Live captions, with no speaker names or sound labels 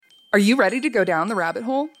Are you ready to go down the rabbit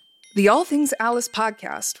hole? The All Things Alice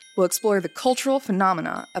podcast will explore the cultural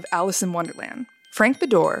phenomena of Alice in Wonderland. Frank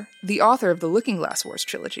Bedore, the author of the Looking Glass Wars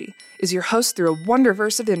trilogy, is your host through a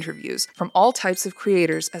wonderverse of interviews from all types of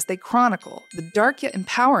creators as they chronicle the dark yet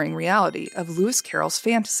empowering reality of Lewis Carroll's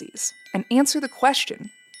fantasies and answer the question,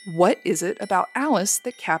 what is it about Alice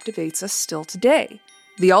that captivates us still today?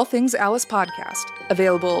 The All Things Alice podcast,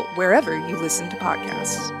 available wherever you listen to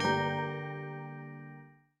podcasts.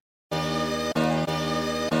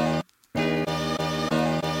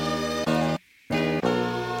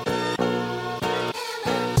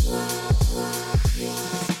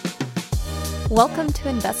 Welcome to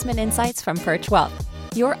Investment Insights from Perch Wealth,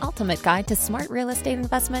 your ultimate guide to smart real estate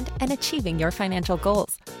investment and achieving your financial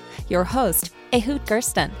goals. Your host, Ehud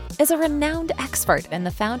Gersten, is a renowned expert and the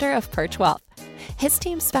founder of Perch Wealth. His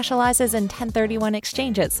team specializes in 1031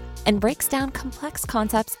 exchanges and breaks down complex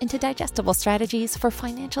concepts into digestible strategies for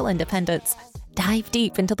financial independence. Dive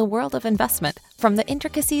deep into the world of investment, from the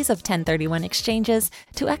intricacies of 1031 exchanges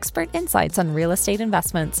to expert insights on real estate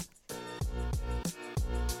investments.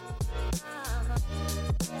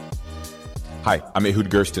 Hi, I'm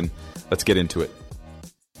Ehud Gersten. Let's get into it.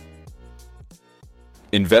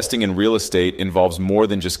 Investing in real estate involves more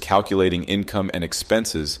than just calculating income and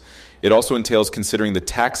expenses. It also entails considering the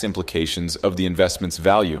tax implications of the investment's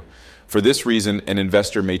value. For this reason, an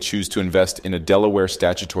investor may choose to invest in a Delaware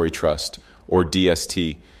Statutory Trust, or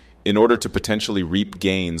DST, in order to potentially reap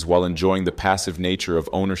gains while enjoying the passive nature of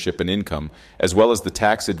ownership and income, as well as the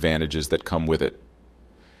tax advantages that come with it.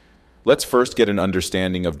 Let's first get an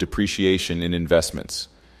understanding of depreciation in investments.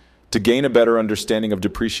 To gain a better understanding of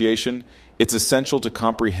depreciation, it's essential to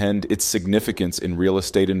comprehend its significance in real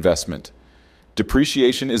estate investment.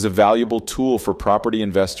 Depreciation is a valuable tool for property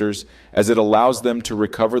investors as it allows them to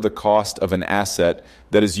recover the cost of an asset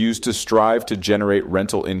that is used to strive to generate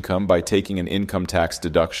rental income by taking an income tax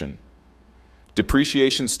deduction.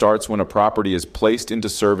 Depreciation starts when a property is placed into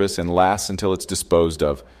service and lasts until it's disposed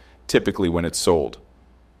of, typically when it's sold.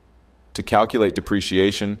 To calculate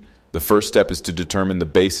depreciation, the first step is to determine the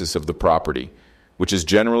basis of the property, which is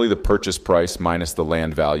generally the purchase price minus the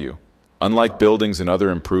land value. Unlike buildings and other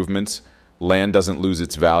improvements, land doesn't lose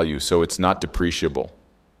its value, so it's not depreciable.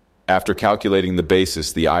 After calculating the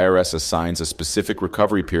basis, the IRS assigns a specific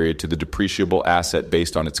recovery period to the depreciable asset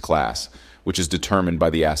based on its class, which is determined by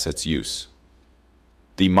the asset's use.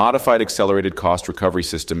 The Modified Accelerated Cost Recovery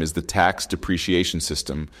System is the tax depreciation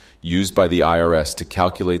system used by the IRS to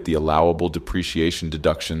calculate the allowable depreciation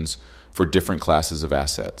deductions for different classes of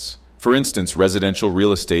assets. For instance, residential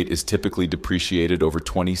real estate is typically depreciated over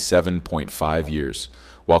 27.5 years,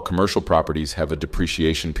 while commercial properties have a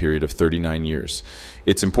depreciation period of 39 years.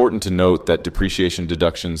 It's important to note that depreciation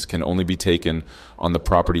deductions can only be taken on the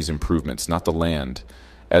property's improvements, not the land,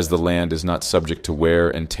 as the land is not subject to wear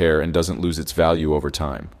and tear and doesn't lose its value over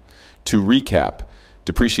time. To recap,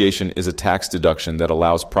 depreciation is a tax deduction that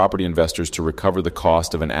allows property investors to recover the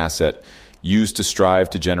cost of an asset used to strive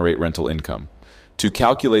to generate rental income. To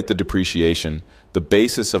calculate the depreciation, the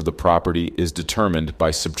basis of the property is determined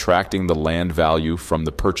by subtracting the land value from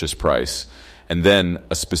the purchase price, and then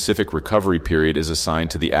a specific recovery period is assigned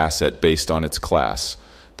to the asset based on its class.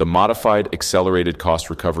 The Modified Accelerated Cost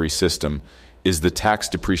Recovery System is the tax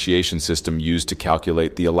depreciation system used to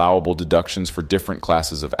calculate the allowable deductions for different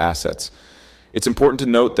classes of assets. It's important to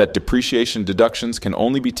note that depreciation deductions can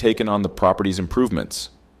only be taken on the property's improvements,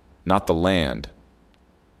 not the land.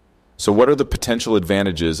 So what are the potential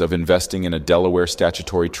advantages of investing in a Delaware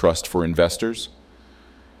Statutory Trust for investors?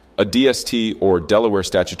 A DST, or Delaware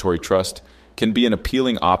Statutory Trust, can be an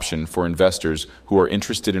appealing option for investors who are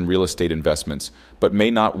interested in real estate investments but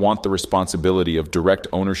may not want the responsibility of direct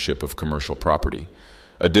ownership of commercial property.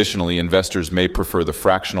 Additionally, investors may prefer the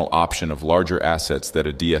fractional option of larger assets that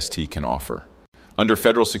a DST can offer. Under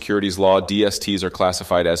federal securities law, DSTs are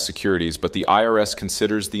classified as securities, but the IRS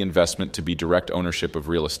considers the investment to be direct ownership of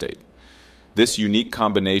real estate. This unique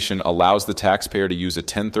combination allows the taxpayer to use a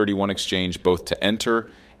 1031 exchange both to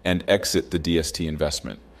enter and exit the DST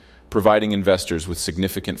investment, providing investors with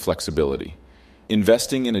significant flexibility.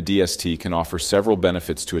 Investing in a DST can offer several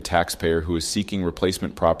benefits to a taxpayer who is seeking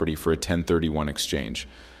replacement property for a 1031 exchange.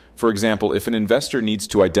 For example, if an investor needs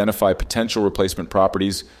to identify potential replacement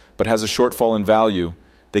properties but has a shortfall in value,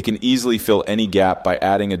 they can easily fill any gap by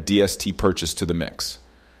adding a DST purchase to the mix.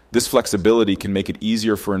 This flexibility can make it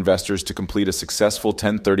easier for investors to complete a successful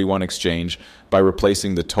 1031 exchange by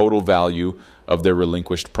replacing the total value of their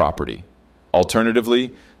relinquished property.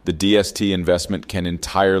 Alternatively, the DST investment can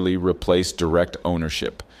entirely replace direct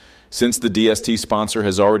ownership. Since the DST sponsor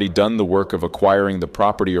has already done the work of acquiring the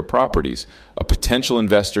property or properties, a potential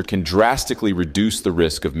investor can drastically reduce the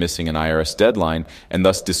risk of missing an IRS deadline and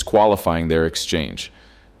thus disqualifying their exchange.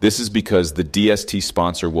 This is because the DST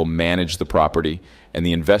sponsor will manage the property, and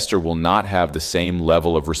the investor will not have the same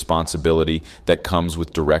level of responsibility that comes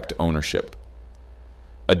with direct ownership.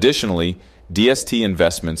 Additionally, DST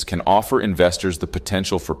investments can offer investors the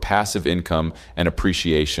potential for passive income and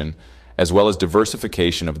appreciation, as well as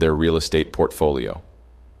diversification of their real estate portfolio.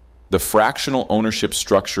 The fractional ownership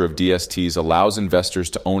structure of DSTs allows investors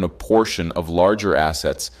to own a portion of larger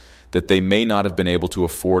assets that they may not have been able to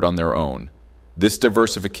afford on their own. This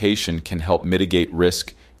diversification can help mitigate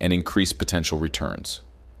risk and increase potential returns.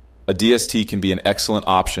 A DST can be an excellent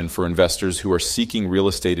option for investors who are seeking real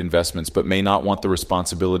estate investments but may not want the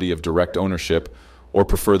responsibility of direct ownership or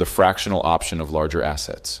prefer the fractional option of larger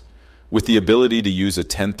assets. With the ability to use a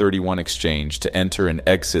 1031 exchange to enter and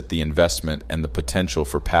exit the investment and the potential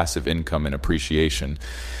for passive income and appreciation,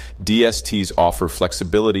 DSTs offer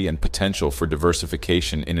flexibility and potential for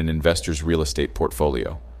diversification in an investor's real estate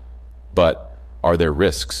portfolio. But are there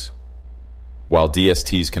risks? While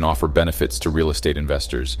DSTs can offer benefits to real estate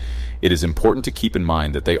investors, it is important to keep in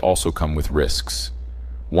mind that they also come with risks.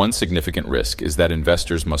 One significant risk is that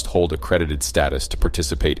investors must hold accredited status to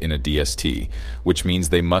participate in a DST, which means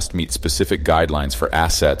they must meet specific guidelines for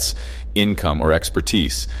assets, income, or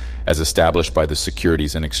expertise, as established by the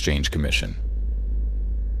Securities and Exchange Commission.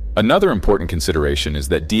 Another important consideration is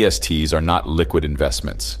that DSTs are not liquid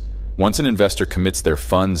investments. Once an investor commits their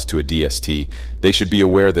funds to a DST, they should be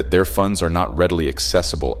aware that their funds are not readily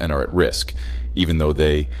accessible and are at risk, even though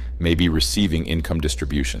they may be receiving income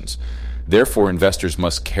distributions. Therefore, investors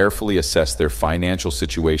must carefully assess their financial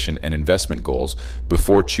situation and investment goals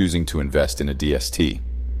before choosing to invest in a DST.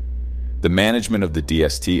 The management of the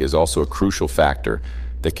DST is also a crucial factor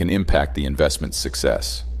that can impact the investment's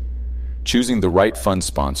success. Choosing the right fund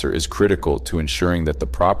sponsor is critical to ensuring that the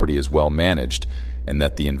property is well managed and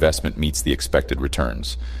that the investment meets the expected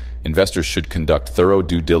returns. Investors should conduct thorough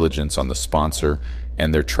due diligence on the sponsor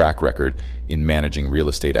and their track record in managing real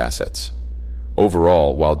estate assets.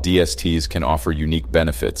 Overall, while DSTs can offer unique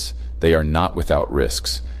benefits, they are not without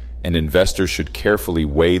risks, and investors should carefully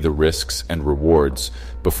weigh the risks and rewards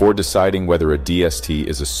before deciding whether a DST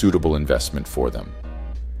is a suitable investment for them.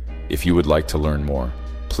 If you would like to learn more,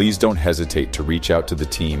 please don't hesitate to reach out to the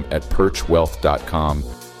team at perchwealth.com.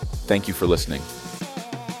 Thank you for listening.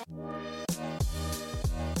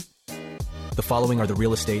 The following are the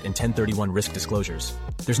real estate and 1031 risk disclosures.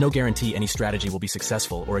 There's no guarantee any strategy will be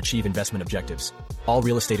successful or achieve investment objectives. All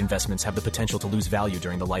real estate investments have the potential to lose value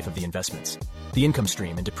during the life of the investments. The income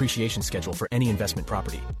stream and depreciation schedule for any investment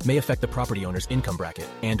property may affect the property owner's income bracket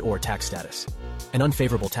and/or tax status. An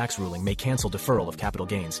unfavorable tax ruling may cancel deferral of capital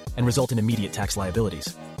gains and result in immediate tax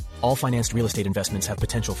liabilities. All financed real estate investments have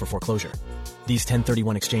potential for foreclosure. These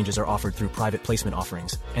 1031 exchanges are offered through private placement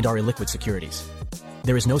offerings and are illiquid securities.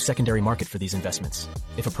 There is no secondary market for these investments.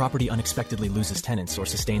 If a property unexpectedly loses tenants or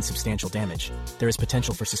sustains substantial damage, there is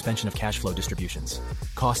potential for suspension of cash flow distributions.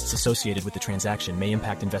 Costs associated with the transaction may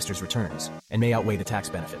impact investors' returns and may outweigh the tax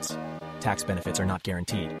benefits. Tax benefits are not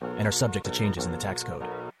guaranteed and are subject to changes in the tax code.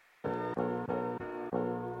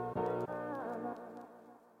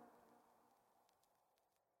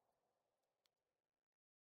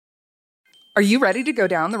 Are you ready to go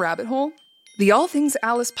down the rabbit hole? The All Things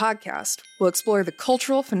Alice podcast will explore the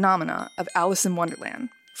cultural phenomena of Alice in Wonderland.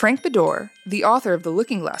 Frank Bedore, the author of the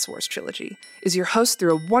Looking Glass Wars trilogy, is your host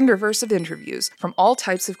through a wonderverse of interviews from all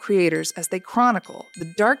types of creators as they chronicle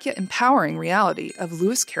the dark yet empowering reality of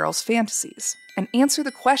Lewis Carroll's fantasies and answer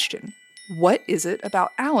the question, what is it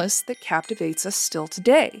about Alice that captivates us still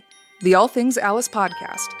today? The All Things Alice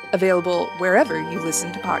podcast, available wherever you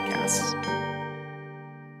listen to podcasts.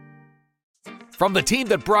 From the team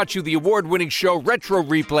that brought you the award-winning show Retro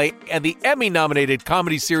Replay and the Emmy-nominated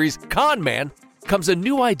comedy series Con Man, comes a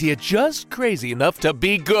new idea just crazy enough to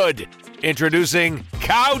be good. Introducing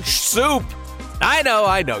Couch Soup. I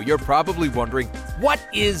know, you're probably wondering, what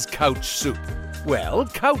is Couch Soup? Well,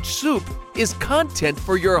 Couch Soup is content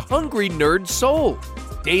for your hungry nerd soul.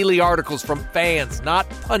 Daily articles from fans, not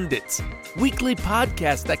pundits. Weekly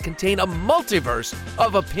podcasts that contain a multiverse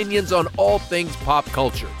of opinions on all things pop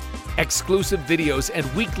culture. Exclusive videos and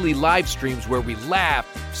weekly live streams where we laugh,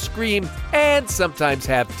 scream, and sometimes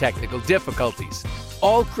have technical difficulties.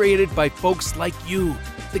 All created by folks like you,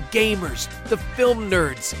 the gamers, the film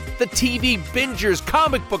nerds, the TV bingers,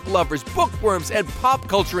 comic book lovers, bookworms, and pop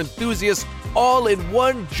culture enthusiasts, all in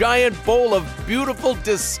one giant bowl of beautiful,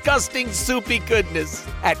 disgusting, soupy goodness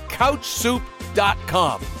at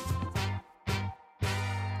couchsoup.com.